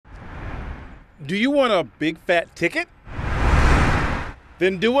Do you want a big fat ticket?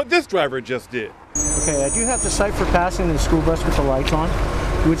 Then do what this driver just did. Okay, I do have the site for passing the school bus with the lights on.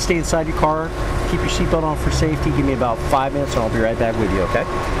 You would stay inside your car, keep your seatbelt on for safety. Give me about 5 minutes and I'll be right back with you, okay?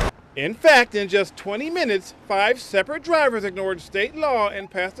 In fact, in just 20 minutes, 5 separate drivers ignored state law and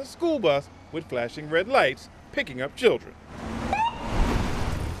passed a school bus with flashing red lights, picking up children.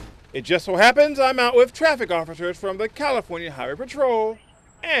 It just so happens I'm out with traffic officers from the California Highway Patrol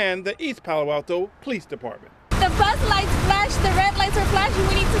and the East Palo Alto Police Department. The bus lights flash, the red lights are flashing,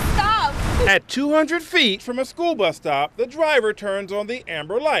 we need to stop. At 200 feet from a school bus stop, the driver turns on the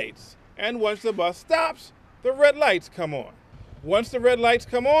amber lights. And once the bus stops, the red lights come on. Once the red lights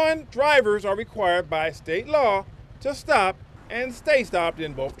come on, drivers are required by state law to stop and stay stopped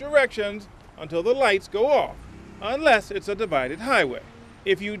in both directions until the lights go off, unless it's a divided highway.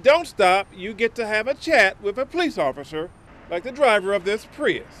 If you don't stop, you get to have a chat with a police officer, like the driver of this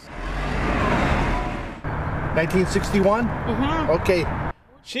Prius. 1961? Mm-hmm. Okay.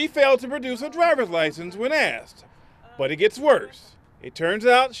 She failed to produce a driver's license when asked, but it gets worse. It turns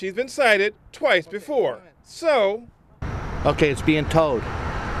out she's been cited twice before, so... Okay, it's being towed.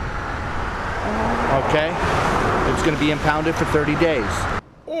 Okay? It's going to be impounded for 30 days.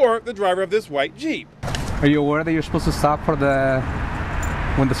 Or the driver of this white Jeep. Are you aware that you're supposed to stop for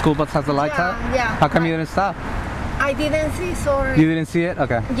when the school bus has the lights out? Yeah. How come you didn't stop? I didn't see, sorry. You didn't see it?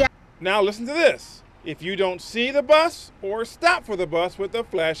 Okay. Yeah. Now listen to this. If you don't see the bus or stop for the bus with the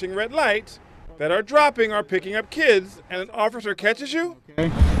flashing red lights that are dropping or picking up kids and an officer catches you,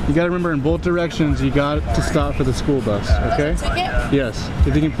 okay, you got to remember in both directions you got to stop for the school bus, okay? Ticket? Yes.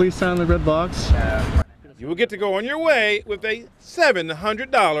 If you can please sign the red box. you will get to go on your way with a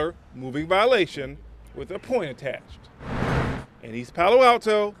 $700 moving violation with a point attached. In East Palo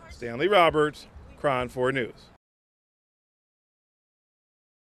Alto, Stanley Roberts, KRON 4 News.